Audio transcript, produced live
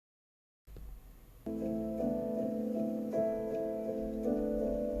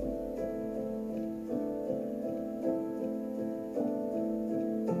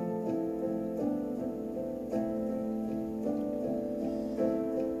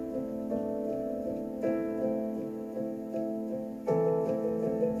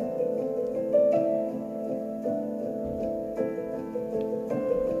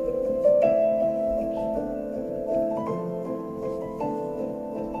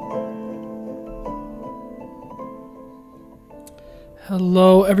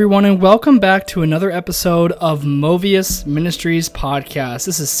Hello, everyone, and welcome back to another episode of Movius Ministries Podcast.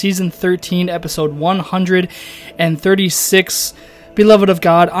 This is Season 13, Episode 136. Beloved of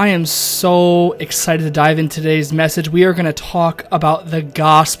God, I am so excited to dive into today's message. We are going to talk about the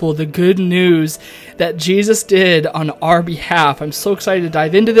gospel, the good news that Jesus did on our behalf. I'm so excited to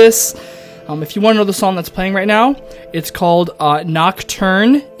dive into this. If you want to know the song that's playing right now, it's called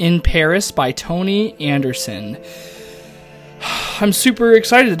Nocturne in Paris by Tony Anderson. I'm super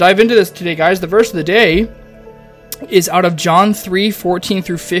excited to dive into this today, guys. The verse of the day is out of John 3:14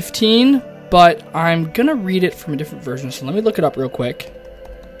 through 15, but I'm going to read it from a different version, so let me look it up real quick.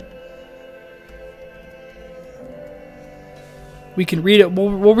 We can read it,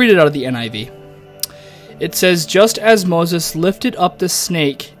 we'll read it out of the NIV. It says, "Just as Moses lifted up the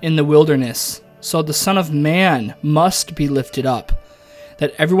snake in the wilderness, so the Son of Man must be lifted up,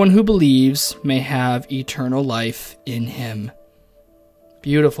 that everyone who believes may have eternal life in him."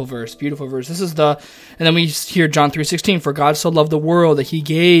 Beautiful verse, beautiful verse. And then we hear John 3:16, "For God so loved the world that he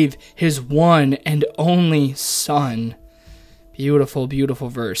gave his one and only Son." Beautiful, beautiful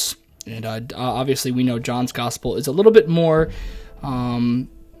verse. And obviously we know John's gospel is a little bit more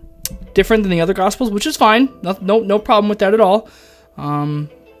different than the other gospels, which is fine. No problem with that at all.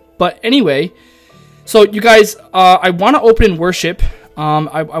 But anyway, so you guys, I want to open in worship.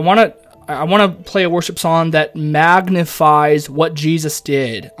 I want to play a worship song that magnifies what Jesus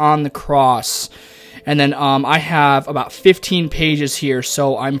did on the cross. And then I have about 15 pages here,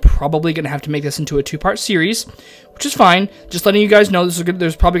 so I'm probably going to have to make this into a two-part series, which is fine. Just letting you guys know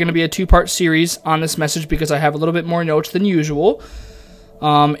there's probably going to be a two-part series on this message because I have a little bit more notes than usual.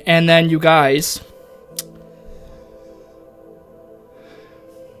 And then you guys,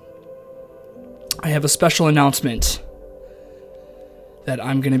 I have a special announcement that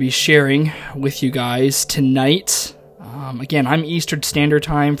I'm going to be sharing with you guys tonight. Again, I'm Eastern Standard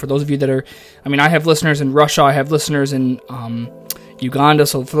Time. For those of you that are, I have listeners in Russia, I have listeners in Uganda,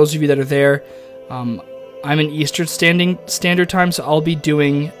 so for those of you that are there, I'm in Eastern Standard Time, so I'll be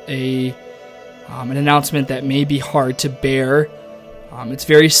doing an announcement that may be hard to bear. It's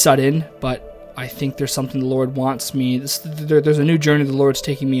very sudden, but I think there's something the Lord wants me. There's a new journey the Lord's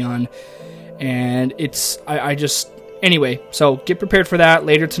taking me on, and anyway, so get prepared for that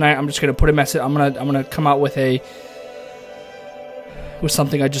later tonight. I'm just gonna put a message. I'm gonna come out with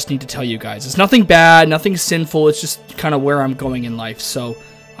something I just need to tell you guys. It's nothing bad, nothing sinful. It's just kind of where I'm going in life. So,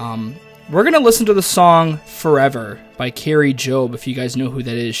 we're gonna listen to the song "Forever" by Carrie Job. If you guys know who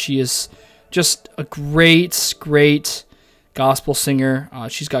that is, she is just a great gospel singer.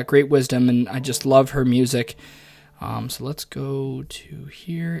 She's got great wisdom, and I just love her music. So let's go to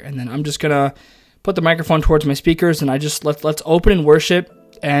here, and then I'm just gonna put the microphone towards my speakers, and let's open in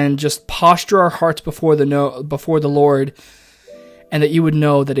worship and just posture our hearts before the Lord, and that you would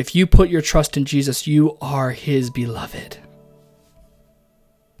know that if you put your trust in Jesus, you are his beloved.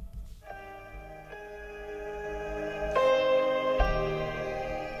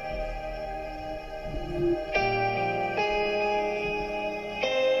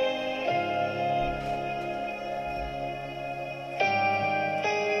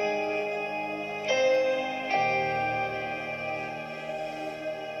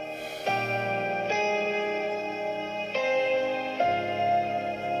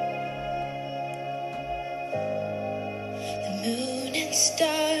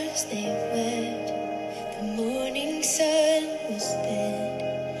 Stars they wept, the morning sun was dead,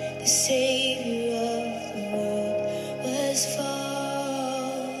 the Savior of the world was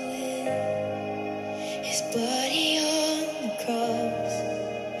fallen. His body on the cross,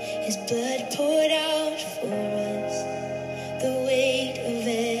 his blood poured out for us, the weight of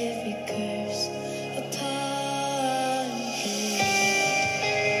every curse upon him.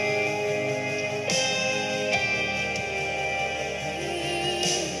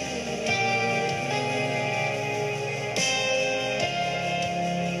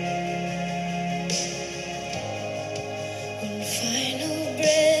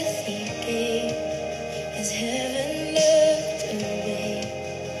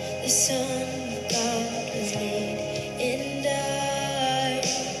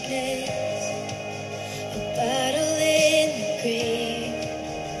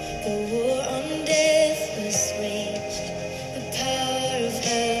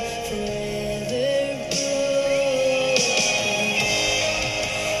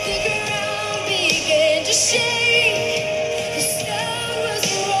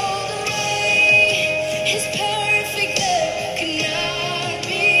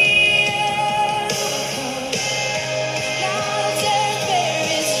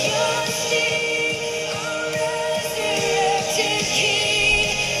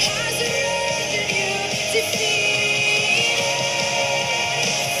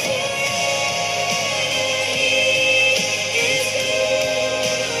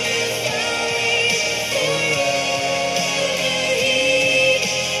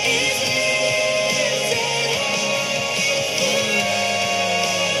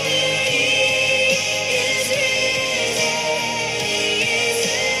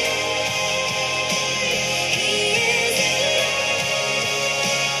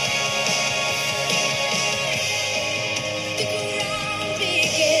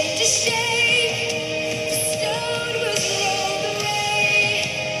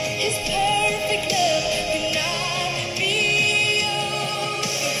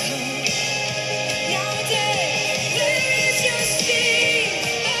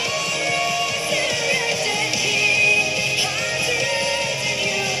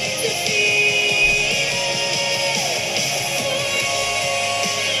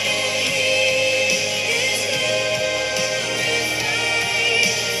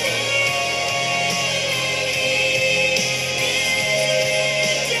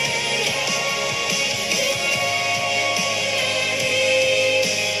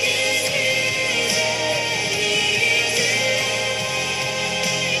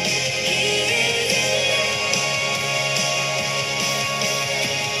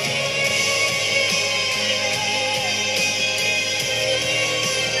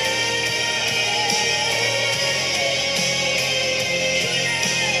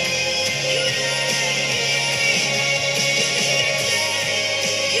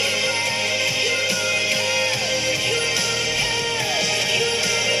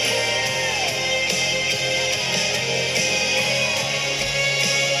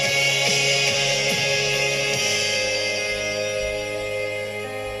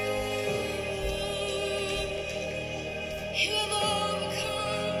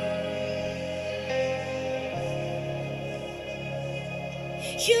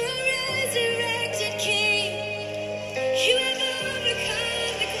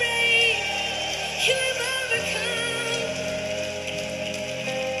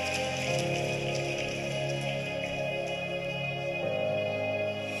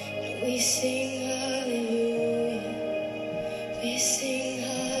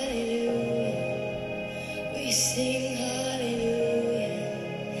 sing hallelujah.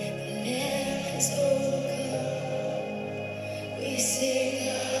 The Lamb has overcome. We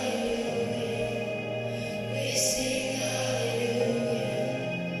sing hallelujah. We sing hallelujah.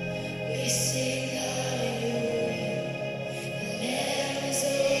 We sing hallelujah. The Lamb has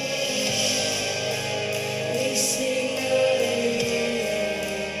overcome. We sing hallelujah.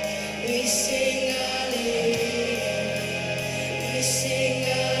 We sing hallelujah. We sing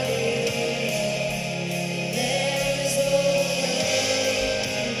hallelujah. Lamb is overcome.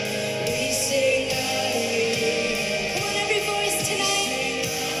 We sing hallelujah. Come on, every voice tonight.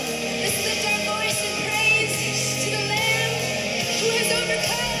 Let's lift our voice in praise to the Lamb who has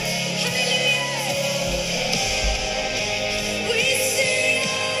overcome. Hallelujah. We sing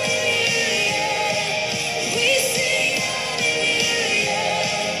hallelujah. We sing hallelujah.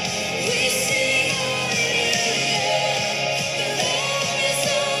 We sing hallelujah. The Lamb is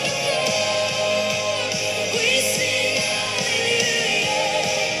overcome. We sing hallelujah.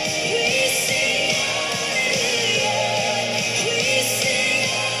 We sing hallelujah. We sing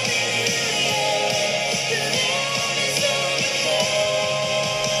hallelujah. The Lamb is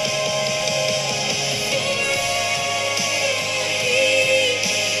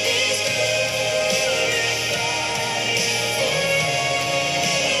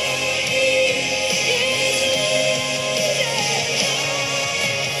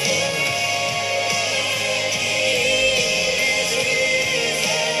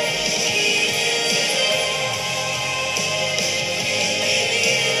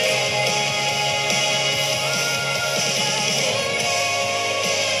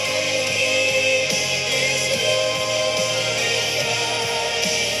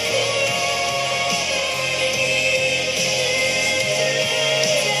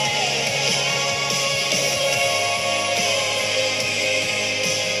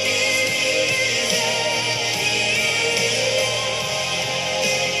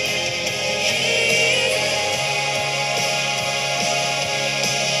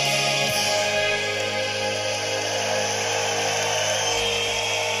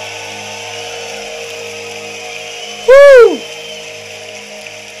Woo!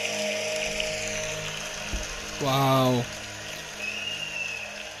 Wow.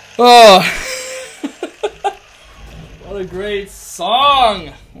 Oh. What a great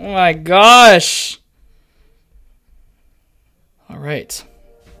song. Oh my gosh. All right.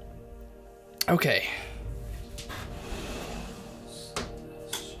 Okay.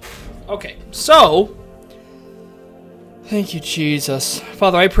 Okay, so thank you, Jesus.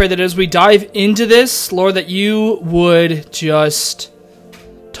 Father, I pray that as we dive into this, Lord, that you would just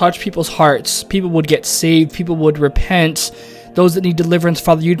touch people's hearts. People would get saved. People would repent. Those that need deliverance,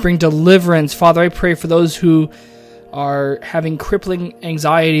 Father, you'd bring deliverance. Father, I pray for those who are having crippling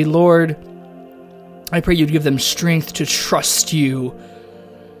anxiety, Lord, I pray you'd give them strength to trust you.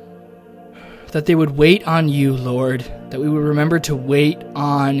 That they would wait on you, Lord. That we would remember to wait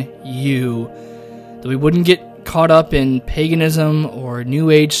on you. That we wouldn't get caught up in paganism or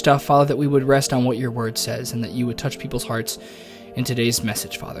New Age stuff, Father, that we would rest on what your word says and that you would touch people's hearts in today's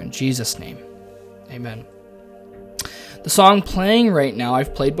message, Father. In Jesus' name, amen. The song playing right now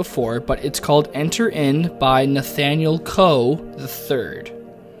I've played before, but it's called Enter In by Nathaniel Coe III.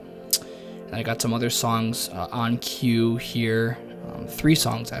 And I got some other songs on cue here. 3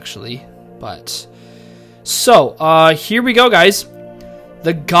 songs, actually. But so, here we go, guys.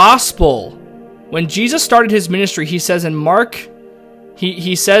 The gospel. When Jesus started his ministry, he says in Mark,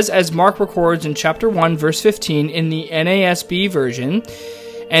 he says, as Mark records in chapter 1, verse 15, in the NASB version,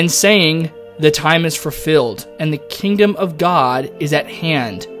 and saying, the time is fulfilled, and the kingdom of God is at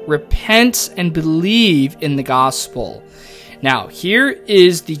hand. Repent and believe in the gospel. Now, here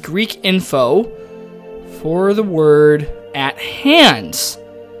is the Greek info for the word at hand.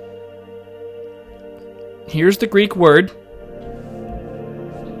 Here's the Greek word.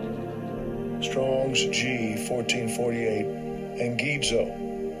 Strong's G 1448. Angizo.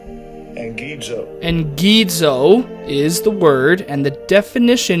 Angizo is the word, and the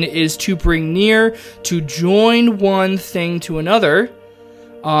definition is to bring near, to join one thing to another,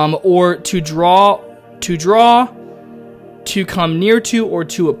 or to draw, to come near to, or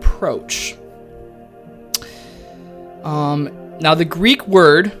to approach. Now, the Greek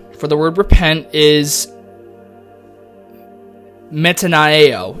word for the word repent is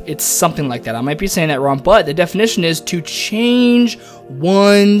metanoeo. It's something like that. I might be saying that wrong, but the definition is to change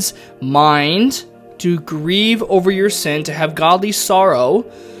one's mind, to grieve over your sin, to have godly sorrow,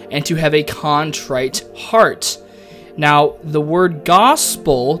 and to have a contrite heart. Now, the word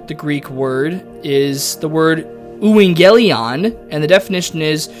gospel, the Greek word, is the word euangelion, and the definition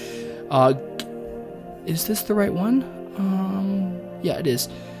is Is this the right one? Yeah, it is.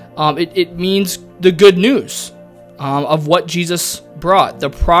 It means the good news of what Jesus brought, the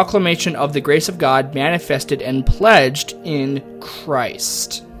proclamation of the grace of God manifested and pledged in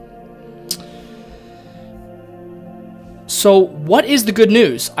Christ. So what is the good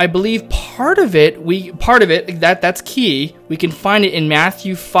news? I believe part of it that's key. We can find it in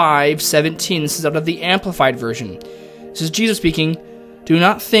Matthew 5:17. This is out of the Amplified Version. This is Jesus speaking. Do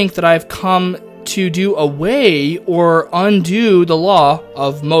not think that I have come to do away or undo the law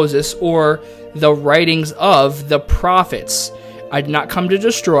of Moses or the writings of the prophets. I did not come to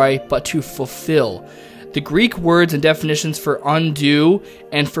destroy, but to fulfill. The Greek words and definitions for undo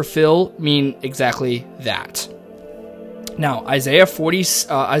and fulfill mean exactly that. Now, Isaiah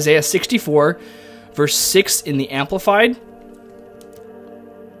 64, verse 6 in the Amplified.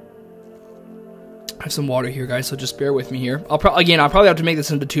 I have some water here, guys, so just bear with me here. I'll probably have to make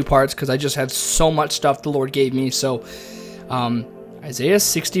this into 2 parts because I just have so much stuff the Lord gave me. So, Isaiah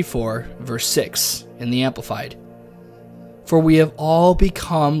 64, verse 6 in the Amplified. For we have all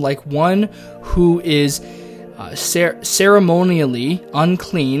become like one who is ceremonially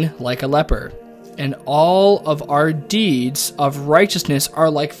unclean like a leper, and all of our deeds of righteousness are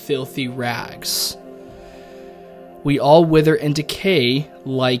like filthy rags. We all wither and decay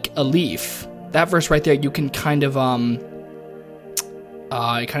like a leaf. That verse right there, you can kind of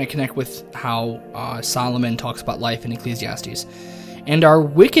connect with how Solomon talks about life in Ecclesiastes. And our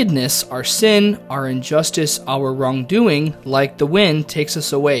wickedness, our sin, our injustice, our wrongdoing, like the wind, takes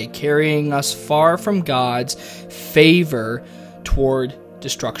us away, carrying us far from God's favor toward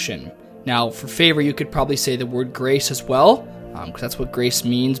destruction. Now, for favor, you could probably say the word grace as well, because that's what grace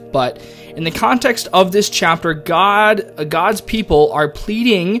means. But in the context of this chapter, God's people are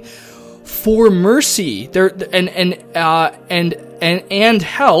pleading for mercy and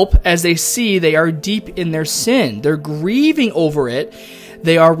help as they see they are deep in their sin. They're grieving over it.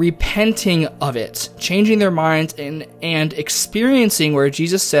 They are repenting of it, changing their minds and experiencing where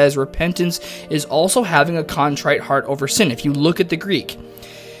Jesus says repentance is also having a contrite heart over sin. If you look at the Greek,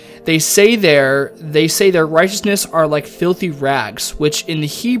 they say their righteousness are like filthy rags, which in the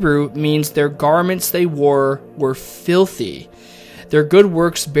Hebrew means their garments they wore were filthy. Their good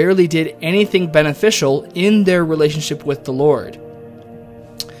works barely did anything beneficial in their relationship with the Lord.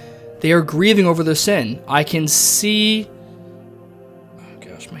 They are grieving over their sin. I can see... Oh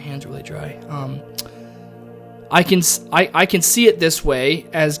gosh, my hand's really dry. I can see it this way,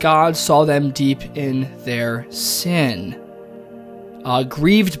 as God saw them deep in their sin.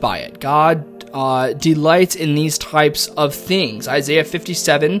 Grieved by it. God delights in these types of things. Isaiah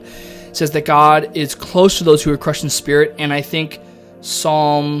 57 says that God is close to those who are crushed in spirit, and I think there's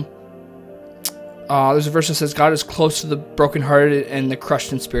a verse that says God is close to the brokenhearted and the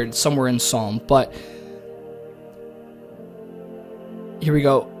crushed in spirit. It's somewhere in Psalm, but here we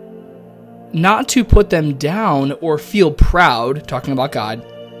go. Not to put them down or feel proud, talking about God,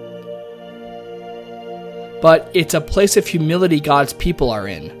 but it's a place of humility God's people are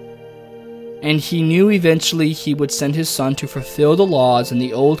in. And he knew eventually he would send his son to fulfill the laws in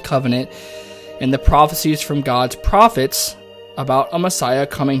the old covenant and the prophecies from God's prophets about a Messiah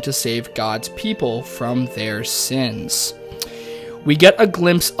coming to save God's people from their sins. We get a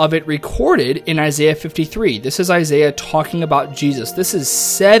glimpse of it recorded in Isaiah 53. This is Isaiah talking about Jesus. This is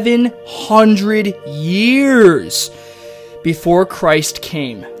 700 years before Christ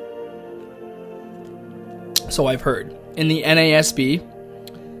came. So I've heard. In the NASB,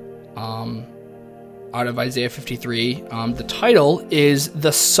 out of Isaiah 53, the title is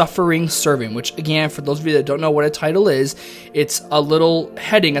The Suffering Servant, which again, for those of you that don't know what a title is, it's a little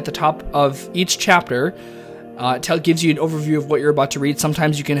heading at the top of each chapter. It gives you an overview of what you're about to read.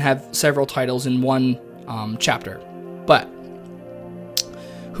 Sometimes you can have several titles in one chapter. But,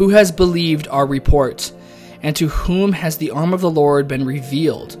 who has believed our report, and to whom has the arm of the Lord been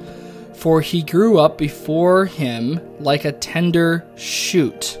revealed? For he grew up before him like a tender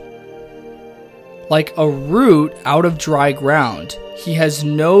shoot, like a root out of dry ground. He has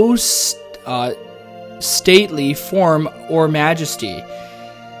no stately form or majesty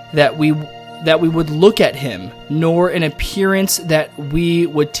that we would look at him, nor an appearance that we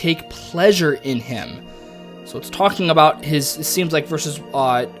would take pleasure in him. So it's talking about his, it seems like verses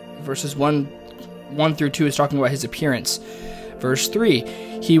 1 through 2 is talking about his appearance. Verse 3,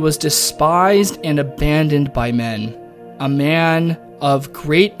 he was despised and abandoned by men, a man of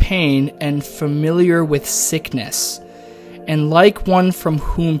great pain and familiar with sickness. And like one from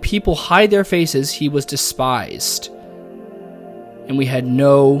whom people hide their faces, he was despised, and we had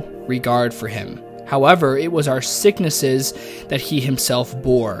no regard for him. However, it was our sicknesses that he himself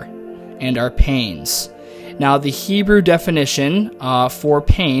bore, and our pains. Now, the Hebrew definition for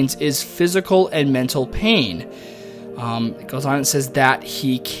pains is physical and mental pain. It goes on and says that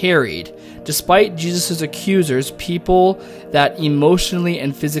he carried. Despite Jesus' accusers, people that emotionally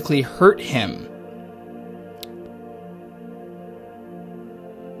and physically hurt him,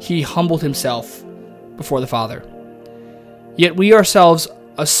 he humbled himself before the Father. Yet we ourselves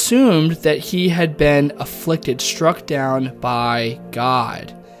assumed that he had been afflicted, struck down by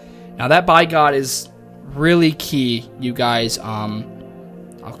God. Now that by God is really key, you guys.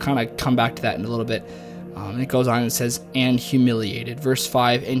 I'll kind of come back to that in a little bit. It goes on and says, and humiliated. Verse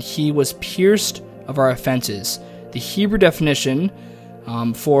 5, and he was pierced of our offenses. The Hebrew definition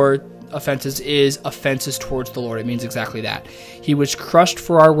for offenses is offenses towards the Lord. It means exactly that. He was crushed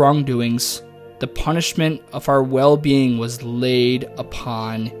for our wrongdoings. The punishment of our well-being was laid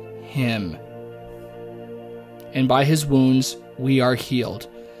upon him. And by his wounds we are healed.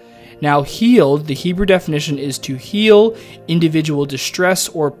 Now, healed, the Hebrew definition is to heal individual distress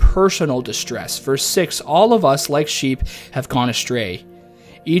or personal distress. Verse 6, all of us, like sheep, have gone astray.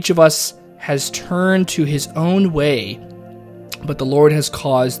 Each of us has turned to his own way, but the Lord has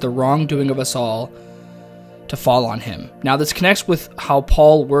caused the wrongdoing of us all to fall on him. Now, this connects with how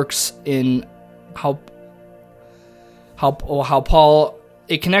Paul works in how Paul,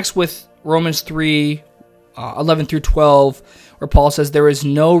 it connects with Romans 3, 11 through 12, where Paul says, there is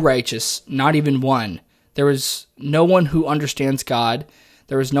no righteous, not even one. There is no one who understands God.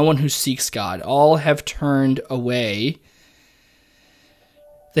 There is no one who seeks God. All have turned away.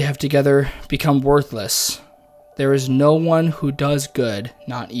 They have together become worthless. There is no one who does good,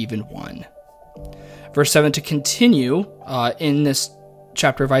 not even one. Verse 7, to continue in this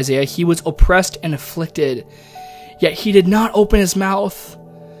chapter of Isaiah, he was oppressed and afflicted, yet he did not open his mouth.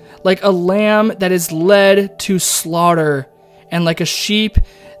 Like a lamb that is led to slaughter, and like a sheep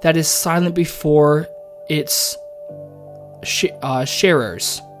that is silent before its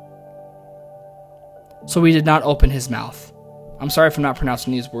shearers, so he did not open his mouth. I'm sorry if I'm not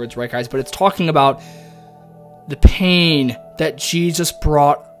pronouncing these words right, guys, but it's talking about the pain that Jesus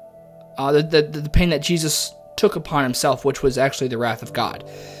brought, the pain that Jesus took upon himself, which was actually the wrath of God.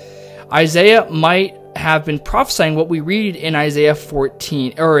 Isaiah might have been prophesying what we read in Isaiah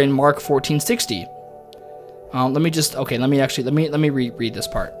 14 or in Mark 14:60. Let me reread this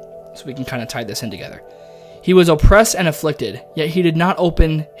part so we can kind of tie this in together. He was oppressed and afflicted, yet he did not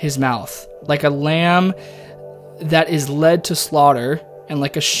open his mouth. Like a lamb that is led to slaughter, and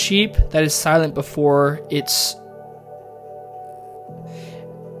like a sheep that is silent before its,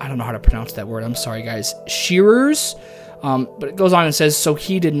 I don't know how to pronounce that word, I'm sorry guys, shearers. But it goes on and says, so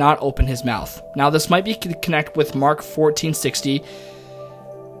he did not open his mouth. Now this might be connect with Mark 14:60.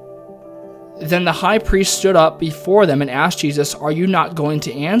 Then the high priest stood up before them and asked Jesus, are you not going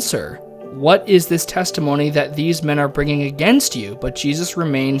to answer? What is this testimony that these men are bringing against you? But Jesus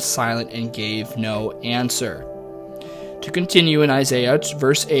remained silent and gave no answer. To continue in Isaiah,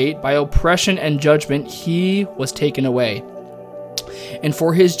 verse 8, by oppression and judgment he was taken away. And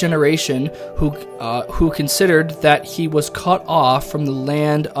for his generation, who considered that he was cut off from the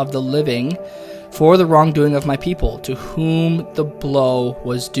land of the living for the wrongdoing of my people, to whom the blow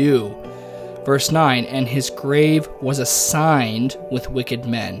was due. Verse 9, and his grave was assigned with wicked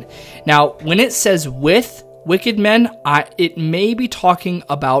men. Now, when it says with wicked men, it may be talking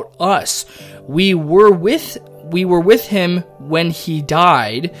about us. We were with him when he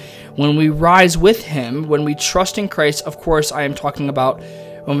died. When we rise with him, when we trust in Christ, of course, I am talking about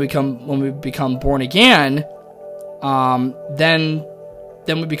when we become born again. Then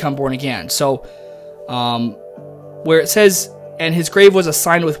we become born again. So, where it says, and his grave was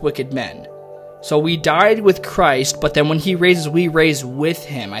assigned with wicked men. So we died with Christ, but then when he raises, we raise with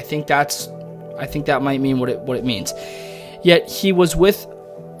him. I think that might mean what it means. Yet he was with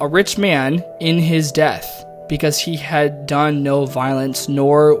a rich man in his death, because he had done no violence,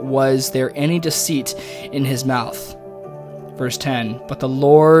 nor was there any deceit in his mouth. Verse 10, but the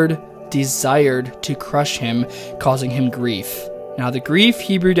Lord desired to crush him, causing him grief. Now the grief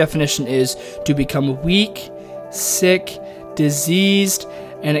Hebrew definition is to become weak, sick, diseased,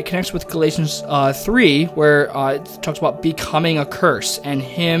 and it connects with Galatians 3, where it talks about becoming a curse, and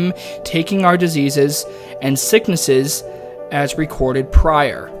him taking our diseases and sicknesses as recorded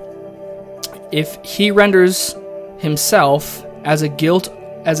prior. If he renders himself as a guilt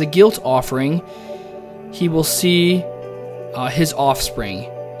offering, he will see his offspring.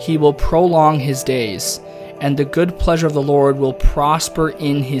 He will prolong his days, and the good pleasure of the Lord will prosper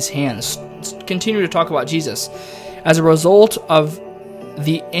in his hands. Let's continue to talk about Jesus. As a result of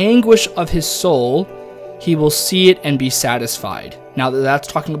the anguish of his soul, he will see it and be satisfied. Now that's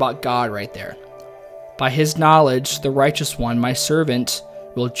talking about God right there. By his knowledge, the righteous one, my servant,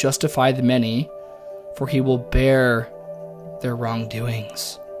 will justify the many, for he will bear their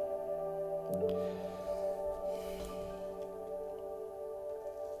wrongdoings.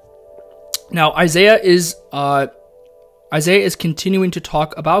 Now, Isaiah is continuing to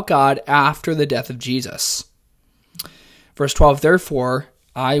talk about God after the death of Jesus. Verse 12, therefore,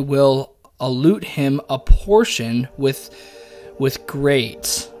 I will allot him a portion with the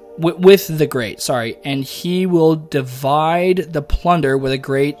great, and he will divide the plunder let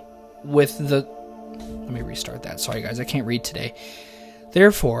me restart that. Sorry guys, I can't read today.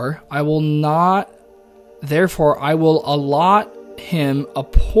 Therefore, I will allot him a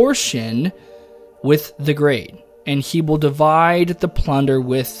portion with the great, and he will divide the plunder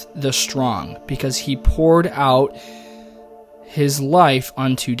with the strong, because he poured out his life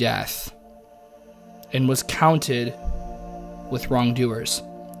unto death, and was counted with wrongdoers.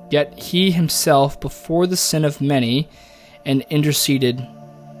 Yet he himself bore the sin of many, and interceded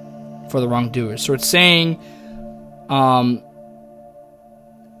for the wrongdoers. So it's saying,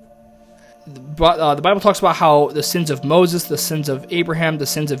 the Bible talks about how the sins of Moses, the sins of Abraham, the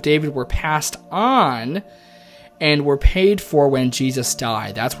sins of David were passed on and were paid for when Jesus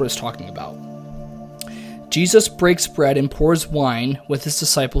died. That's what it's talking about. Jesus breaks bread and pours wine with his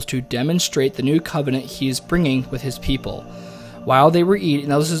disciples to demonstrate the new covenant he is bringing with his people. While they were eating,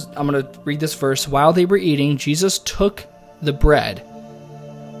 now I'm going to read this verse. While they were eating, Jesus took the bread,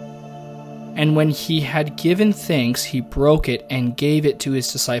 and when he had given thanks, he broke it and gave it to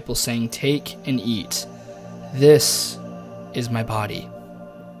his disciples, saying, take and eat. This is my body.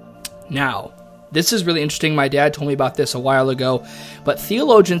 Now, this is really interesting. My dad told me about this a while ago, but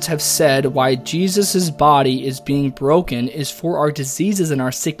theologians have said why Jesus' body is being broken is for our diseases and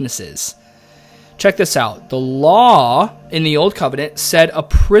our sicknesses. Check this out. The law in the Old Covenant said a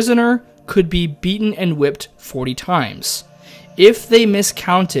prisoner could be beaten and whipped 40 times. If they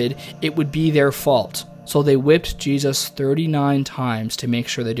miscounted, it would be their fault. So they whipped Jesus 39 times to make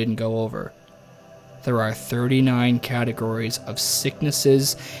sure they didn't go over. There are 39 categories of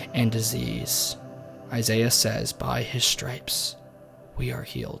sicknesses and disease. Isaiah says, by his stripes we are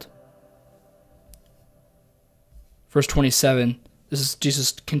healed. Verse 27, this is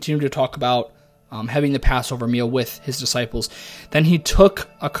Jesus continuing to talk about having the Passover meal with his disciples. Then he took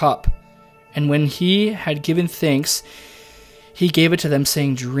a cup, and when he had given thanks, he gave it to them,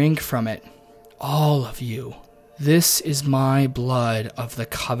 saying, drink from it, all of you. This is my blood of the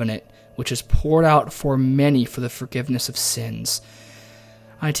covenant, which is poured out for many for the forgiveness of sins.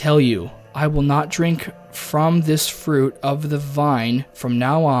 I tell you, I will not drink from this fruit of the vine from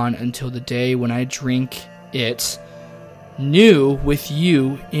now on until the day when I drink it new with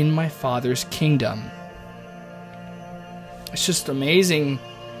you in my Father's kingdom. It's just amazing.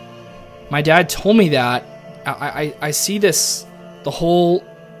 My dad told me that. I see this, the whole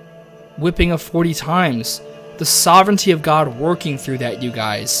whipping of 40 times, the sovereignty of God working through that, you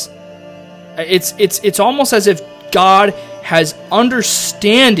guys. It's almost as if God has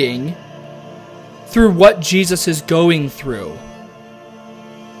understanding through what Jesus is going through.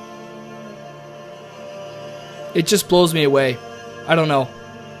 It just blows me away. I don't know.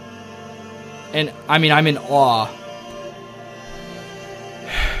 And I mean, I'm in awe.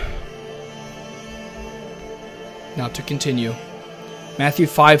 Now to continue. Matthew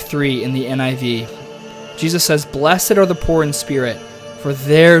 5:3 in the NIV. Jesus says, blessed are the poor in spirit, for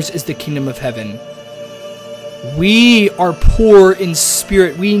theirs is the kingdom of heaven. We are poor in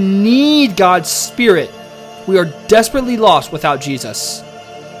spirit. We need God's Spirit. We are desperately lost without Jesus.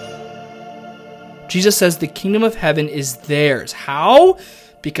 Jesus says the kingdom of heaven is theirs. How?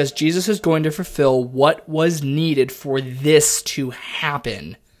 Because Jesus is going to fulfill what was needed for this to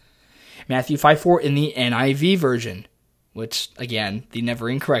happen. Matthew 5:4 in the NIV version, which, again, the never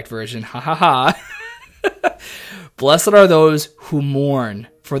incorrect version. Ha ha ha. Blessed are those who mourn,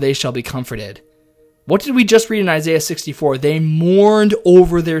 for they shall be comforted. What did we just read in Isaiah 64? They mourned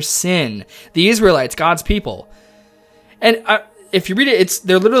over their sin. The Israelites, God's people. And if you read it,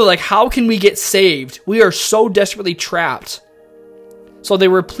 they're literally like, how can we get saved? We are so desperately trapped. So they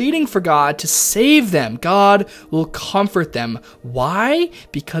were pleading for God to save them. God will comfort them. Why?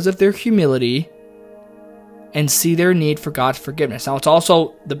 Because of their humility and see their need for God's forgiveness. Now, it's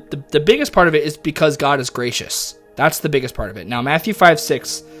also, the biggest part of it is because God is gracious. That's the biggest part of it. Now, Matthew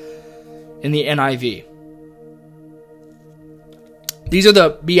 5:6 in the NIV. These are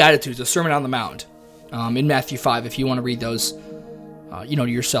the Beatitudes, the Sermon on the Mount, in Matthew 5, if you want to read those, to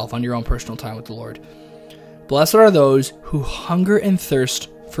yourself on your own personal time with the Lord. Blessed are those who hunger and thirst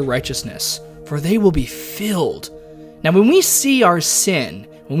for righteousness, for they will be filled. Now, when we see our sin,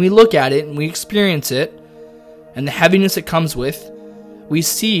 when we look at it and we experience it, and the heaviness it comes with, we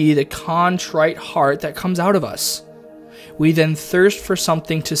see the contrite heart that comes out of us. We then thirst for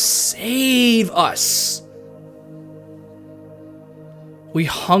something to save us. We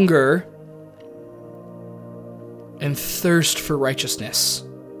hunger and thirst for righteousness.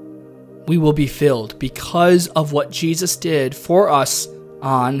 We will be filled because of what Jesus did for us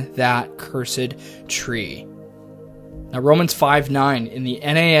on that cursed tree. Now, Romans 5:9 in the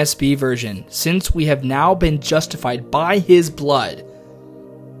NASB version, since we have now been justified by his blood,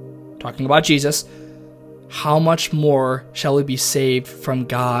 talking about Jesus, how much more shall we be saved from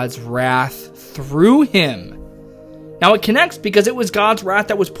God's wrath through him? Now, it connects because it was God's wrath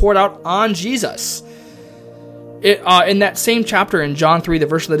that was poured out on Jesus. In that same chapter in John 3, the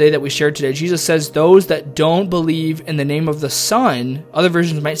verse of the day that we shared today, Jesus says, those that don't believe in the name of the Son, other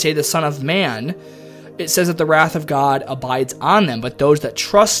versions might say the Son of Man, it says that the wrath of God abides on them. But those that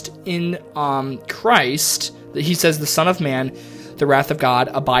trust in Christ, he says the Son of Man, the wrath of God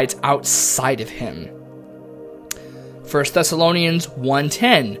abides outside of him. 1 Thessalonians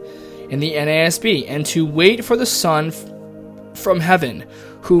 1:10 in the NASB, and to wait for the Son from heaven,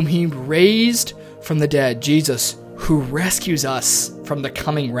 whom he raised from the dead, Jesus, who rescues us from the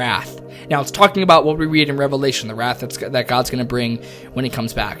coming wrath. Now, it's talking about what we read in Revelation, the wrath that God's going to bring when he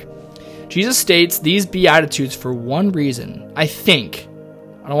comes back. Jesus states these Beatitudes for one reason. I think,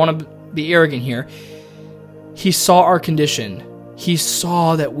 I don't want to be arrogant here, he saw our condition. He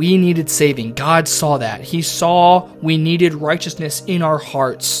saw that we needed saving. God saw that. He saw we needed righteousness in our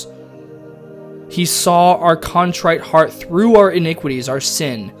hearts. He saw our contrite heart through our iniquities, our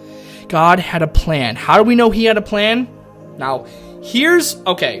sin. God had a plan. How do we know he had a plan? Now,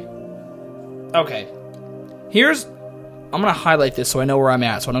 okay. I'm going to highlight this so I know where I'm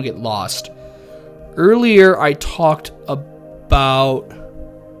at, so I don't get lost. Earlier, I talked about...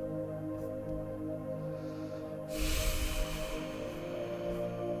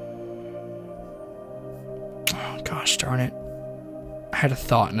 Oh, gosh darn it. I had a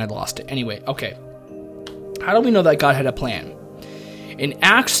thought and I lost it. Anyway, okay. How do we know that God had a plan? In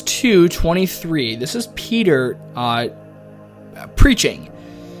Acts 2:23, this is Peter preaching.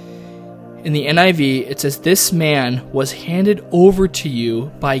 In the NIV, it says, this man was handed over to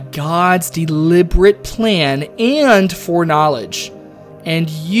you by God's deliberate plan and foreknowledge, and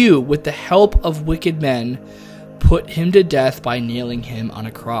you, with the help of wicked men, put him to death by nailing him on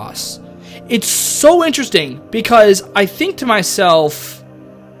a cross. It's so interesting because I think to myself,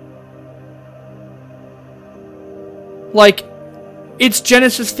 like, it's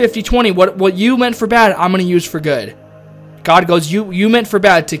Genesis 50:20. What you meant for bad, I'm going to use for good. God goes, you meant for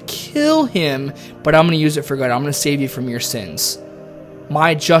bad to kill him, but I'm going to use it for good. I'm going to save you from your sins.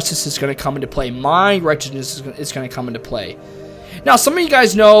 My justice is going to come into play. My righteousness is going to come into play. Now, some of you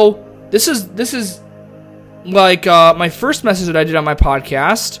guys know, this is like my first message that I did on my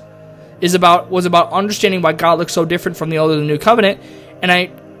podcast was about understanding why God looks so different from the Old and the New Covenant, and I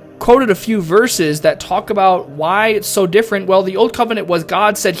quoted a few verses that talk about why it's so different. Well, the Old Covenant was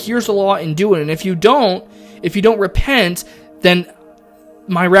God said, here's the law and do it, and if you don't repent, then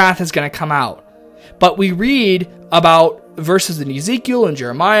my wrath is going to come out. But we read about verses in Ezekiel and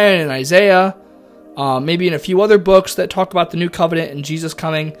Jeremiah and Isaiah, maybe in a few other books that talk about the new covenant and Jesus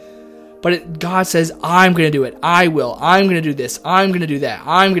coming. But God says, I'm going to do it. I will. I'm going to do this. I'm going to do that.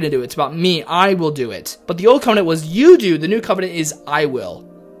 I'm going to do it. It's about me. I will do it. But the old covenant was you do. The new covenant is I will,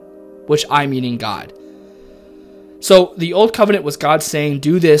 which I meaning God. So the old covenant was God saying,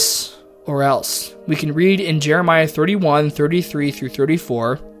 do this or else. We can read in Jeremiah 31:33 through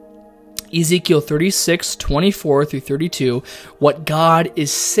 34, Ezekiel 36:24 through 32, what God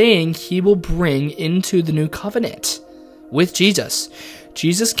is saying he will bring into the new covenant with Jesus.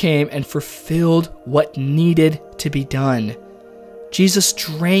 Jesus came and fulfilled what needed to be done. Jesus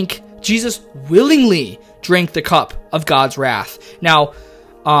willingly drank the cup of God's wrath. Now,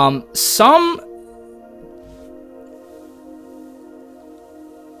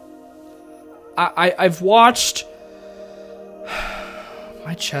 I've watched...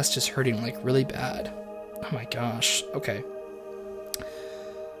 My chest is hurting like really bad. Oh my gosh. Okay.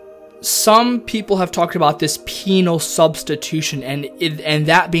 Some people have talked about this penal substitution and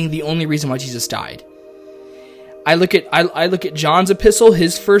that being the only reason why Jesus died. I look at John's epistle,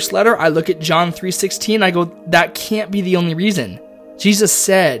 his first letter. I look at John 3:16. I go, that can't be the only reason. Jesus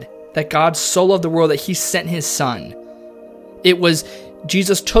said that God so loved the world that he sent his son.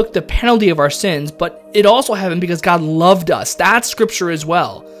 Jesus took the penalty of our sins, but it also happened because God loved us. That's scripture as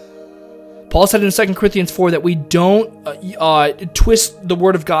well. Paul said in 2 Corinthians 4 that we don't twist the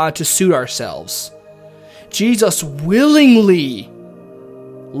word of God to suit ourselves. Jesus willingly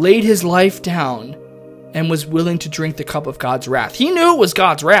laid his life down and was willing to drink the cup of God's wrath. He knew it was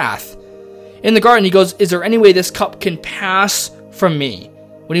God's wrath. In the garden, he goes, is there any way this cup can pass from me?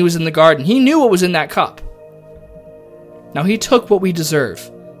 When he was in the garden, he knew what was in that cup. Now he took what we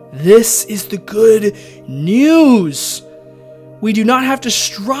deserve. This is the good news. We do not have to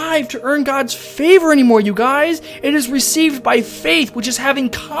strive to earn God's favor anymore, you guys. It is received by faith, which is having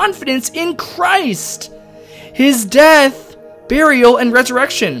confidence in Christ, his death, burial, and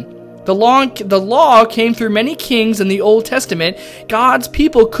resurrection. The law came through many kings in the Old Testament. God's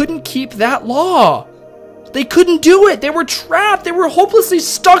people couldn't keep that law. They couldn't do it. They were trapped. They were hopelessly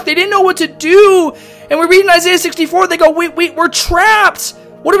stuck. They didn't know what to do. And we read in Isaiah 64, they go, wait, we're trapped.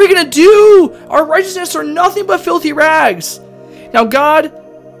 What are we going to do? Our righteousness are nothing but filthy rags. Now God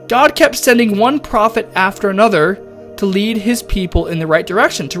kept sending one prophet after another to lead his people in the right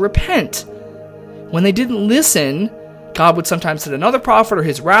direction, to repent. When they didn't listen, God would sometimes send another prophet, or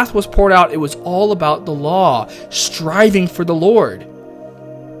his wrath was poured out. It was all about the law, striving for the Lord.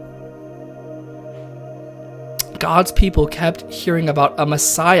 God's people kept hearing about a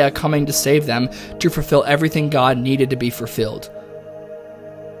Messiah coming to save them, to fulfill everything God needed to be fulfilled.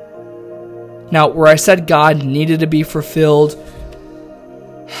 Now, where I said God needed to be fulfilled,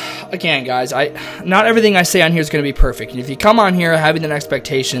 again, guys, not everything I say on here is going to be perfect. And if you come on here having an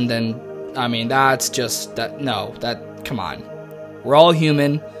expectation, then, I mean, that's just, come on. We're all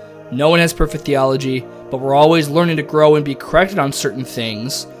human. No one has perfect theology, but we're always learning to grow and be corrected on certain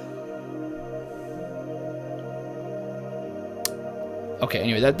things. Okay,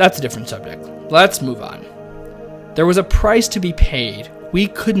 anyway, that's a different subject. Let's move on. There was a price to be paid. We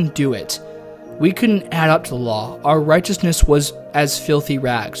couldn't do it. We couldn't add up to the law. Our righteousness was as filthy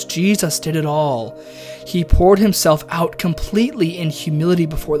rags. Jesus did it all. He poured himself out completely in humility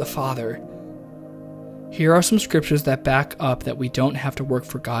before the Father. Here are some scriptures that back up that we don't have to work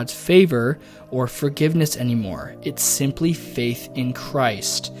for God's favor or forgiveness anymore. It's simply faith in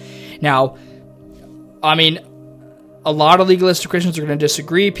Christ. Now, I mean, a lot of legalistic Christians are going to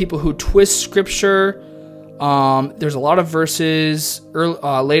disagree. People who twist scripture. There's a lot of verses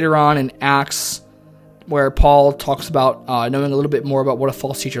later on in Acts where Paul talks about knowing a little bit more about what a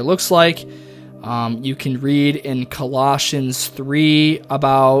false teacher looks like. You can read in Colossians 3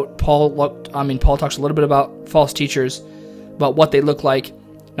 about Paul talks a little bit about false teachers, about what they look like.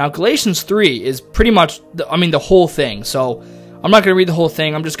 Now, Galatians 3 is pretty much, the whole thing. So I'm not going to read the whole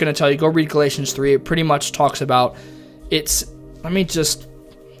thing. I'm just going to tell you, go read Galatians 3. It pretty much talks about okay,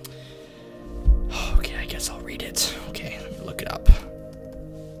 I guess I'll read it. Okay, let me look it up.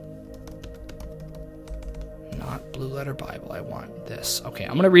 Not Blue Letter Bible, I want this. Okay,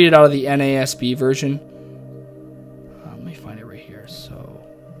 I'm going to read it out of the NASB version. Let me find it right here. So,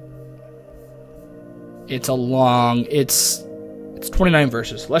 it's 29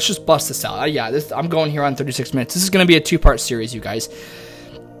 verses. Let's just bust this out. I'm going here on 36 minutes. This is going to be a two-part series, you guys.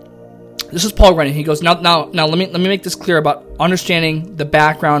 This is Paul writing. He goes, now let me make this clear about understanding the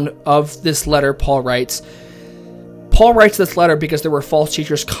background of this letter Paul writes. Paul writes this letter because there were false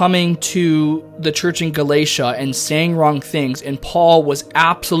teachers coming to the church in Galatia and saying wrong things, and Paul was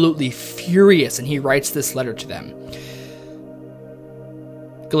absolutely furious, and he writes this letter to them.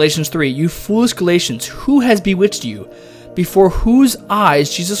 Galatians 3, you foolish Galatians, who has bewitched you? Before whose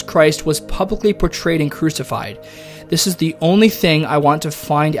eyes Jesus Christ was publicly portrayed and crucified. This is the only thing I want to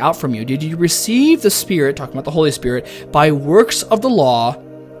find out from you. Did you receive the Spirit, talking about the Holy Spirit, by works of the law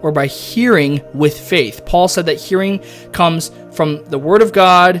or by hearing with faith? Paul said that hearing comes from the Word of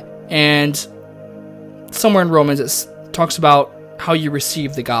God, and somewhere in Romans it talks about how you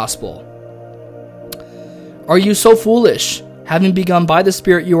receive the gospel. Are you so foolish? Having begun by the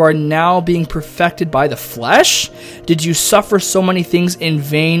Spirit, you are now being perfected by the flesh? Did you suffer so many things in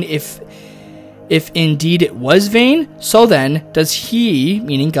vain if indeed it was vain? So then, does he,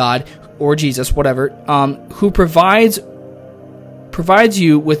 meaning God, or Jesus, whatever, who provides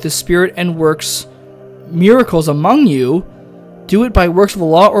you with the Spirit and works miracles among you, do it by works of the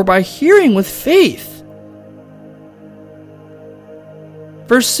law or by hearing with faith?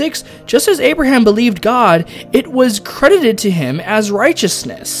 Verse 6, just as Abraham believed God, it was credited to him as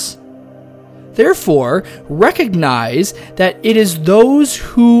righteousness. Therefore, recognize that it is those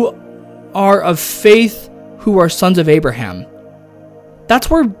who are of faith who are sons of Abraham. That's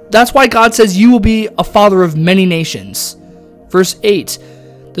why God says you will be a father of many nations. Verse 8,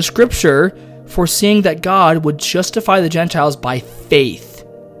 the scripture foreseeing that God would justify the Gentiles by faith.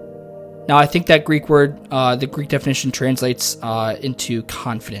 Now, I think that Greek word, the Greek definition translates into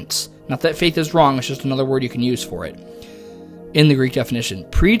confidence. Not that faith is wrong, it's just another word you can use for it. In the Greek definition,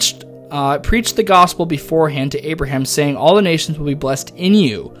 preached preached the gospel beforehand to Abraham, saying, all the nations will be blessed in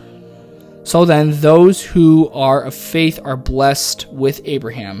you. So then, those who are of faith are blessed with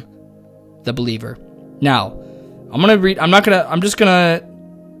Abraham, the believer. Now, I'm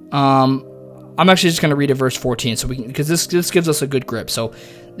actually just gonna read a verse 14, because this gives us a good grip. So,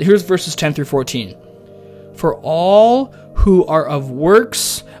 here's verses 10 through 14. For all who are of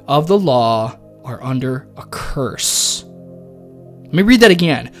works of the law are under a curse. Let me read that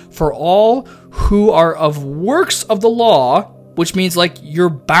again. For all who are of works of the law, which means like you're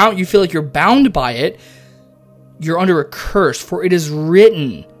bound, you feel like you're bound by it, you're under a curse. For it is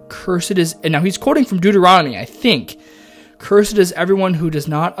written, cursed is, and now he's quoting from Deuteronomy, I think. Cursed is everyone who does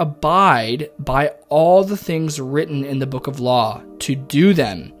not abide by all the things written in the book of law to do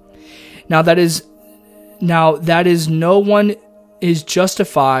them. Now that is no one is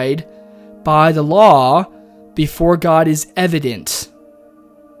justified by the law before God is evident.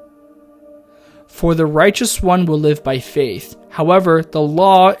 For the righteous one will live by faith. However, the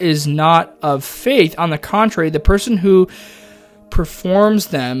law is not of faith. On the contrary, the person who performs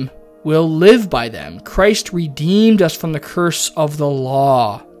them will live by them. Christ redeemed us from the curse of the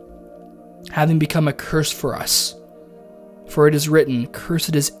law, having become a curse for us. For it is written,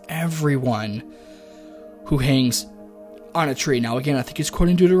 cursed is everyone who hangs on a tree. Now again, I think he's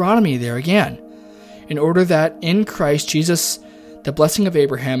quoting Deuteronomy there again. In order that in Christ Jesus, the blessing of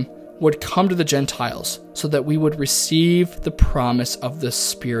Abraham would come to the Gentiles, so that we would receive the promise of the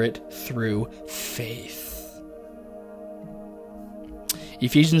Spirit through faith.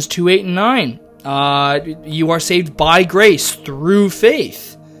 Ephesians 2, 8, and 9. You are saved by grace through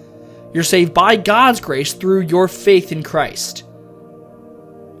faith. You're saved by God's grace through your faith in Christ.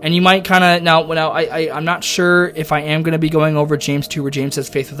 And you might kind of, I'm not sure if I am going to be going over James 2, where James says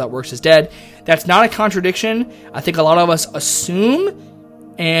faith without works is dead. That's not a contradiction. I think a lot of us assume,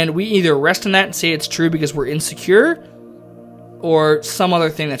 and we either rest in that and say it's true because we're insecure, or some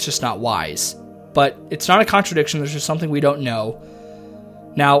other thing that's just not wise. But it's not a contradiction. There's just something we don't know.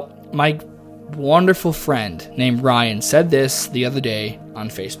 Now, my wonderful friend named Ryan said this the other day on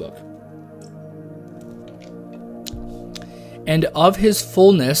Facebook. And of his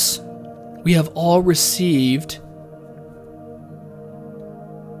fullness, we have all received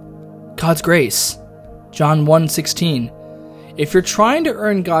God's grace. John 1:16. If you're trying to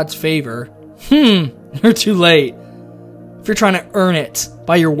earn God's favor, you're too late. If you're trying to earn it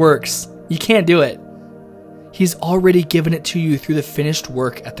by your works, you can't do it. He's already given it to you through the finished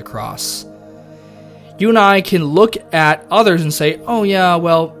work at the cross. You and I can look at others and say, oh yeah,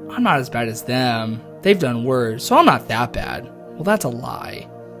 well, I'm not as bad as them. They've done worse, so I'm not that bad. Well, that's a lie.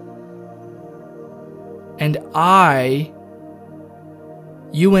 And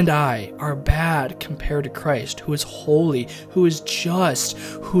you and I are bad compared to Christ, who is holy, who is just,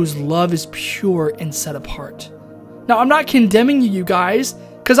 whose love is pure and set apart. Now, I'm not condemning you guys,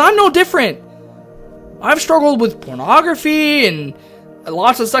 because I'm no different. I've struggled with pornography and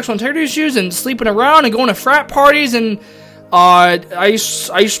lots of sexual integrity issues and sleeping around and going to frat parties, and I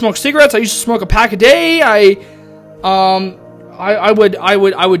used to smoke cigarettes. I used to smoke a pack a day. I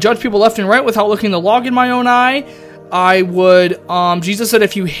would judge people left and right without looking the log in my own eye. Jesus said,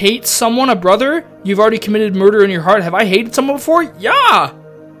 if you hate someone, a brother, you've already committed murder in your heart. Have I hated someone before? Yeah.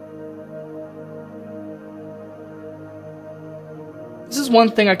 This is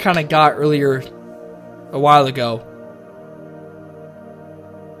one thing I kind of got earlier a while ago.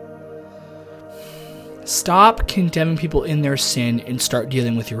 Stop condemning people in their sin and start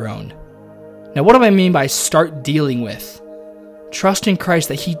dealing with your own. Now, what do I mean by start dealing with? Trust in Christ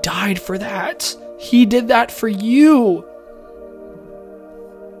that He died for that. He did that for you.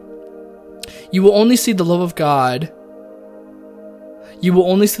 You will only see the love of God. You will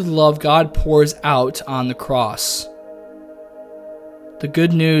only see the love God pours out on the cross. The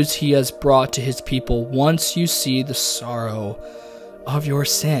good news He has brought to His people once you see the sorrow of your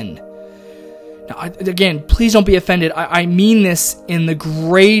sin. Now, again, please don't be offended. I mean this in the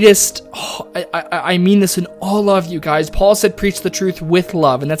greatest... I mean this in all of you guys. Paul said preach the truth with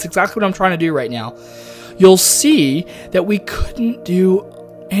love, and that's exactly what I'm trying to do right now. You'll see that we couldn't do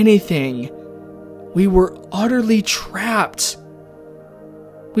anything. We were utterly trapped.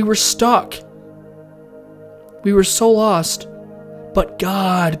 We were stuck. We were so lost. But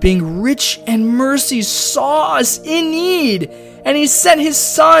God, being rich in mercy, saw us in need, and He sent His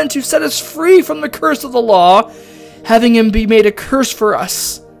Son to set us free from the curse of the law, having Him be made a curse for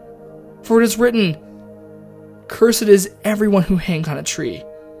us. For it is written, cursed is everyone who hangs on a tree.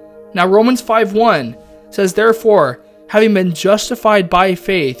 Now Romans 5:1 says, therefore, having been justified by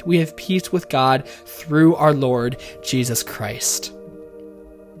faith, we have peace with God through our Lord Jesus Christ.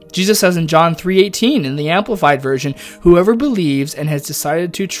 Jesus says in John 3:18 in the Amplified Version, whoever believes and has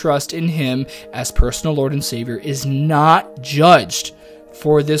decided to trust in him as personal Lord and Savior is not judged.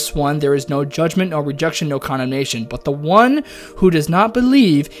 For this one, there is no judgment, no rejection, no condemnation. But the one who does not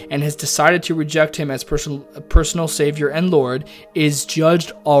believe and has decided to reject him as personal Savior and Lord is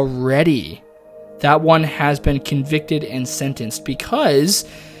judged already. That one has been convicted and sentenced because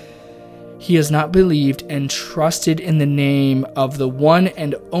he has not believed and trusted in the name of the one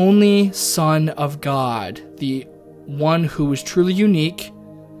and only Son of God, the one who is truly unique,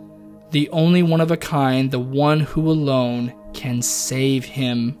 the only one of a kind, the one who alone can save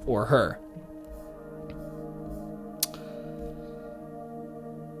him or her.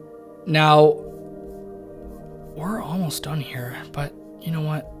 Now, we're almost done here, but you know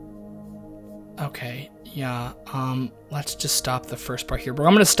what? Okay, yeah, let's just stop the first part here. But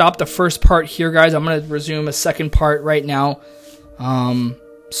I'm going to stop the first part here, guys. I'm going to resume a second part right now. I'm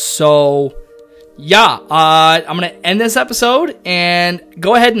going to end this episode and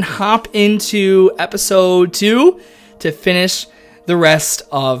go ahead and hop into episode 2 to finish the rest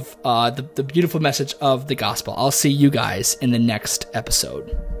of the beautiful message of the gospel. I'll see you guys in the next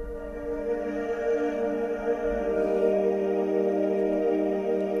episode.